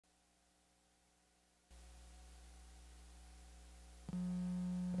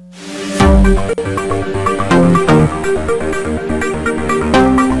Good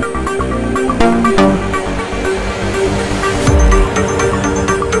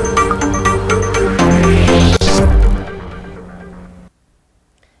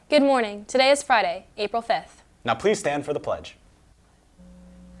morning. Today is Friday, April 5th. Now please stand for the pledge.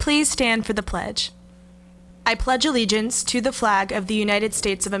 Please stand for the pledge. I pledge allegiance to the flag of the United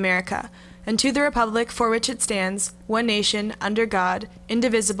States of America and to the republic for which it stands, one nation, under God,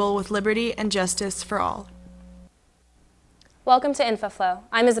 indivisible, with liberty and justice for all. Welcome to InfoFlow.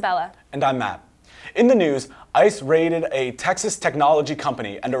 I'm Isabella. And I'm Matt. In the news, ICE raided a Texas technology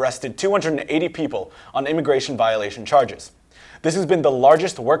company and arrested 280 people on immigration violation charges. This has been the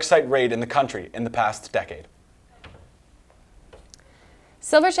largest worksite raid in the country in the past decade.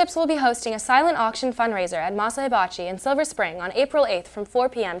 Silverchips will be hosting a silent auction fundraiser at Masa Hibachi in Silver Spring on April 8th from 4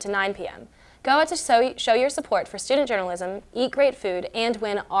 p.m. to 9 p.m. Go out to show your support for student journalism, eat great food, and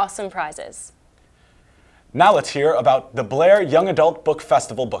win awesome prizes. Now let's hear about the Blair Young Adult Book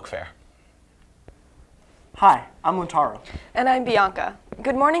Festival Book Fair. Hi, I'm Luntaro. And I'm Bianca.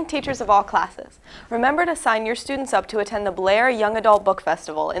 Good morning, teachers of all classes. Remember to sign your students up to attend the Blair Young Adult Book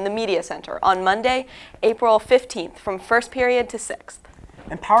Festival in the Media Center on Monday, April 15th from 1st period to 6th.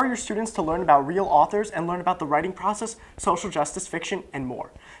 Empower your students to learn about real authors and learn about the writing process, social justice, fiction, and more.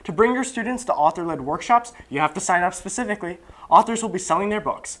 To bring your students to author-led workshops, you have to sign up specifically. Authors will be selling their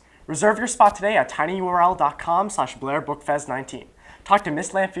books. Reserve your spot today at tinyurl.com/BlairBookFest19. Talk to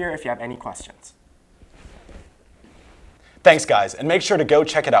Miss Lamphere if you have any questions. Thanks, guys, and make sure to go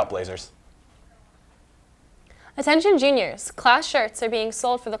check it out, Blazers. Attention juniors, class shirts are being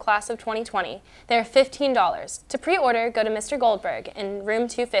sold for the class of 2020. They're $15. To pre-order, go to Mr. Goldberg in room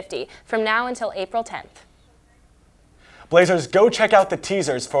 250 from now until April 10th. Blazers, go check out the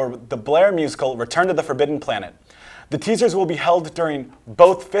teasers for the Blair musical Return to the Forbidden Planet. The teasers will be held during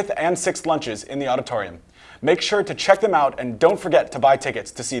both 5th and 6th lunches in the auditorium. Make sure to check them out and don't forget to buy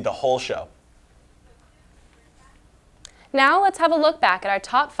tickets to see the whole show. Now let's have a look back at our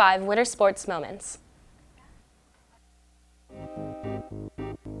top 5 winter sports moments.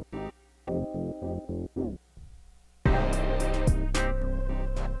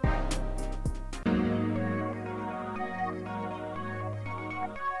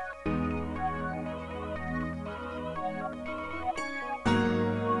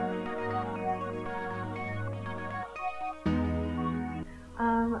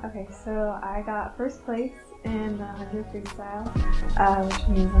 Okay, so I got first place in the 100 freestyle, which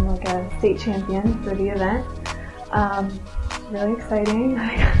means I'm like a state champion for the event. Really exciting.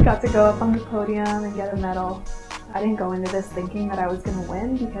 I got to go up on the podium and get a medal. I didn't go into this thinking that I was going to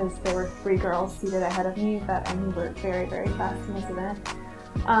win because there were 3 girls seated ahead of me that I knew were very, very fast in this event.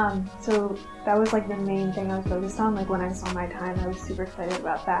 So that was like the main thing I was focused on. Like when I saw my time, I was super excited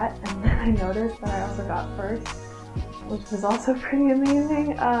about that. And then I noticed that I also got first, which was also pretty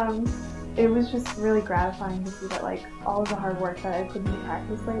amazing. It was just really gratifying to see that like all of the hard work that I put into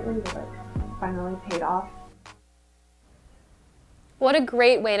practice lately was like finally paid off. What a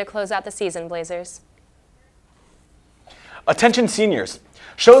great way to close out the season, Blazers. Attention seniors,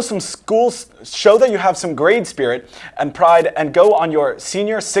 show that you have some grade spirit and pride and go on your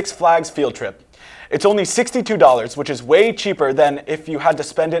senior Six Flags field trip. It's only $62, which is way cheaper than if you had to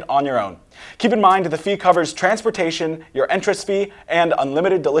spend it on your own. Keep in mind the fee covers transportation, your entrance fee, and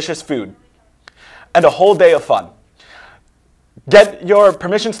unlimited delicious food. And a whole day of fun. Get your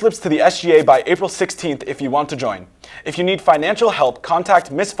permission slips to the SGA by April 16th if you want to join. If you need financial help,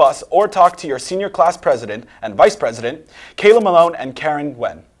 contact Ms. Fuss or talk to your senior class president and vice president, Kayla Malone and Karen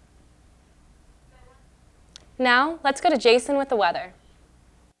Wen. Now, let's go to Jason with the weather.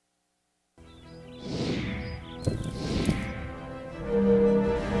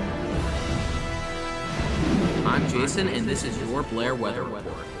 I'm Jason, and this is your Blair Weather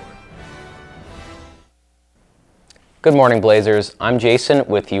Report. Good morning, Blazers. I'm Jason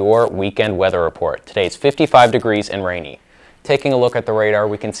with your weekend weather report. Today it's 55 degrees and rainy. Taking a look at the radar,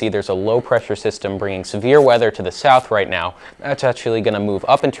 we can see there's a low pressure system bringing severe weather to the south right now. That's actually going to move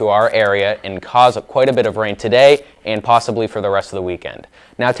up into our area and cause quite a bit of rain today and possibly for the rest of the weekend.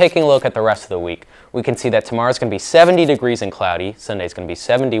 Now taking a look at the rest of the week, we can see that tomorrow's going to be 70 degrees and cloudy, Sunday's going to be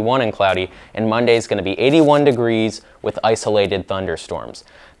 71 and cloudy, and Monday's going to be 81 degrees with isolated thunderstorms.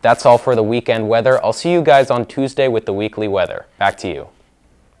 That's all for the weekend weather. I'll see you guys on Tuesday with the weekly weather. Back to you.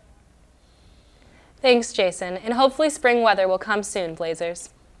 Thanks, Jason, and hopefully spring weather will come soon,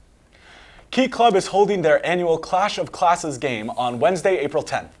 Blazers. Key Club is holding their annual Clash of Classes game on Wednesday, April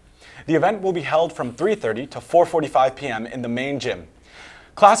 10th. The event will be held from 3:30 to 4:45 p.m. in the main gym.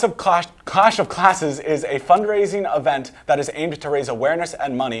 Clash of Classes is a fundraising event that is aimed to raise awareness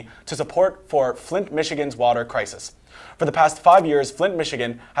and money to support for Flint, Michigan's water crisis. For the past 5 years, Flint,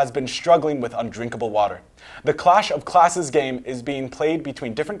 Michigan has been struggling with undrinkable water. The Clash of Classes game is being played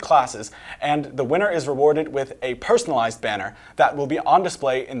between different classes, and the winner is rewarded with a personalized banner that will be on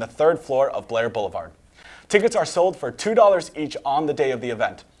display in the 3rd floor of Blair Boulevard. Tickets are sold for $2 each on the day of the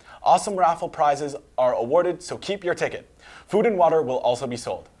event. Awesome raffle prizes are awarded, so keep your ticket. Food and water will also be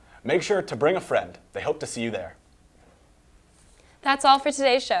sold. Make sure to bring a friend. They hope to see you there. That's all for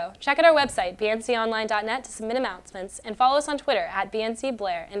today's show. Check out our website, bnconline.net, to submit announcements, and follow us on Twitter at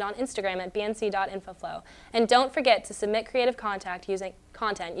BNCBlair and on Instagram at bnc.infoflow. And don't forget to submit creative content using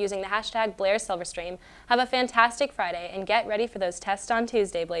the hashtag BlairSilverstream. Have a fantastic Friday, and get ready for those tests on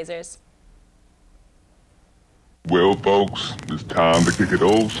Tuesday, Blazers. Well, folks, it's time to kick it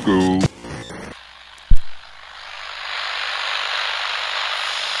old school.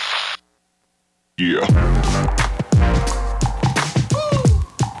 Yeah.